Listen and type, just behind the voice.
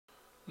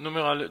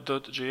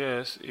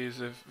Numeral.js is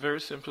a very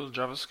simple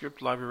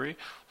JavaScript library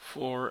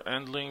for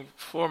handling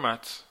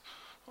formats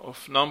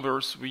of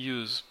numbers we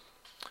use.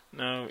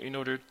 Now, in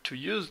order to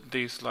use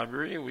this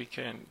library, we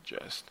can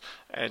just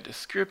add a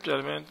script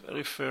element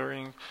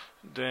referring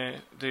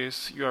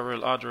this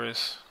URL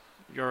address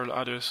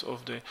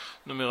of the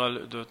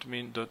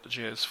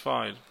numeral.min.js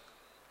file,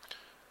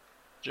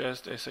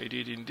 just as I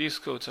did in this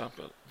code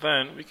sample.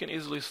 Then we can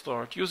easily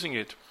start using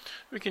it.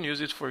 We can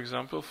use it, for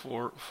example,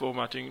 for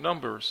formatting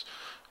numbers.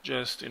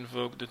 Just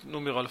invoke the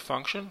numeral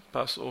function,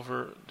 pass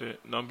over the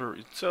number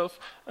itself,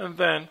 and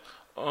then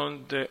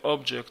on the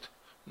object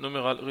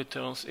numeral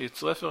returns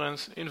its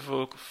reference,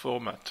 invoke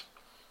format.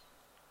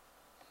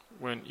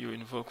 When you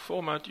invoke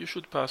format, you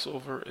should pass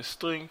over a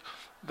string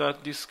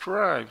that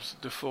describes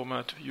the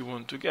format you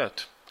want to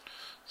get.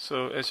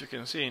 So as you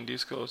can see in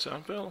this code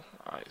sample,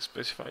 I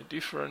specify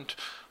different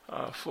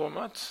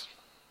formats,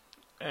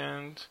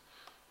 and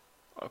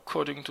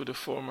according to the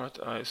format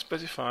I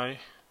specify,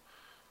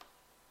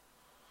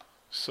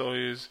 so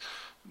is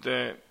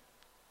the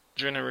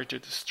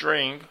generated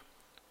string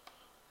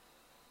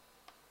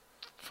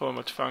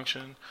format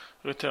function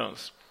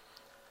returns,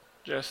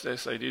 just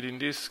as I did in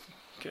this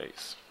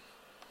case.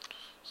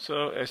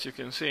 So as you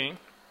can see,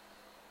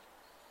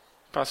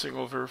 passing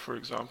over, for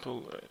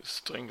example, a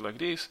string like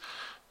this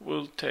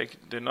will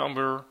take the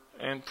number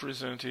and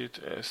present it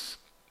as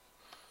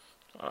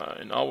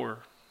an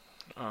hour,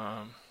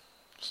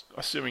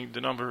 assuming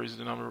the number is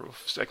the number of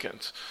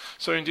seconds.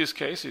 So in this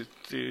case it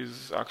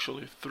is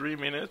actually 3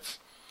 minutes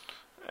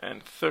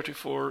and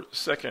 34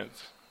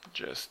 seconds,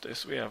 just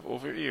as we have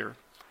over here.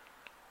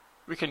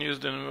 We can use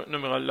the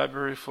numeral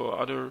library for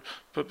other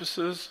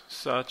purposes,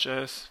 such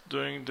as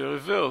doing the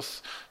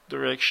reverse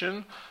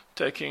direction,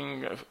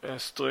 taking a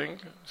string,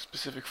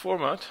 specific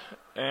format,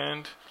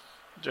 and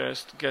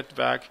just get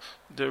back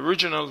the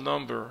original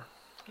number,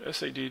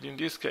 as I did in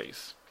this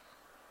case.